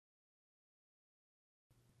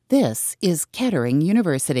This is Kettering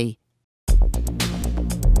University.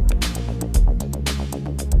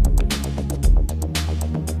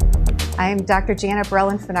 I'm Dr.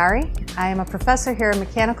 Brelin-Fornari. I am a professor here in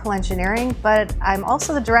mechanical engineering, but I'm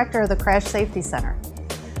also the director of the Crash Safety Center.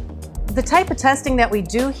 The type of testing that we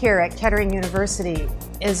do here at Kettering University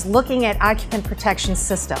is looking at occupant protection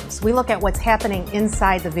systems. We look at what's happening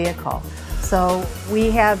inside the vehicle. So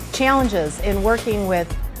we have challenges in working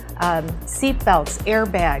with seat belts,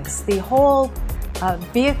 airbags, the whole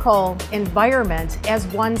vehicle environment as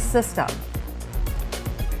one system.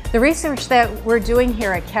 The research that we're doing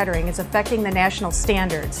here at Kettering is affecting the national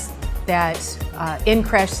standards that in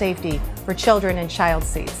crash safety for children in child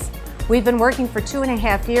seats. We've been working for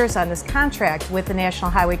 2.5 years on this contract with the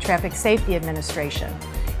National Highway Traffic Safety Administration.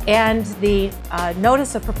 And the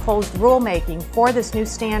notice of proposed rulemaking for this new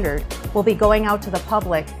standard will be going out to the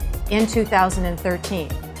public in 2013.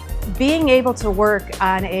 Being able to work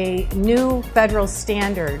on a new federal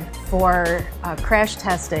standard for crash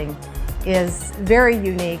testing is very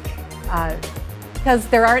unique because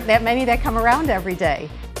there aren't that many that come around every day.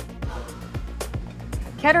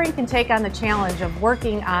 Kettering can take on the challenge of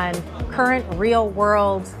working on current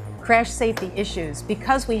real-world crash safety issues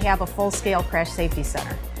because we have a full-scale crash safety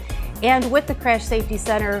center. And with the Crash Safety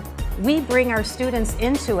Center, we bring our students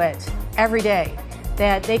into it every day.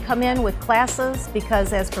 That they come in with classes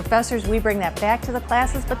because as professors we bring that back to the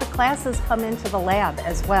classes, but the classes come into the lab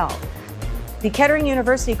as well. The Kettering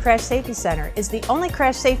University Crash Safety Center is the only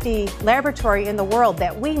crash safety laboratory in the world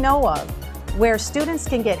that we know of where students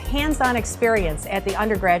can get hands-on experience at the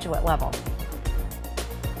undergraduate level.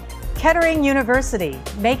 Kettering University,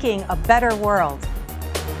 making a better world.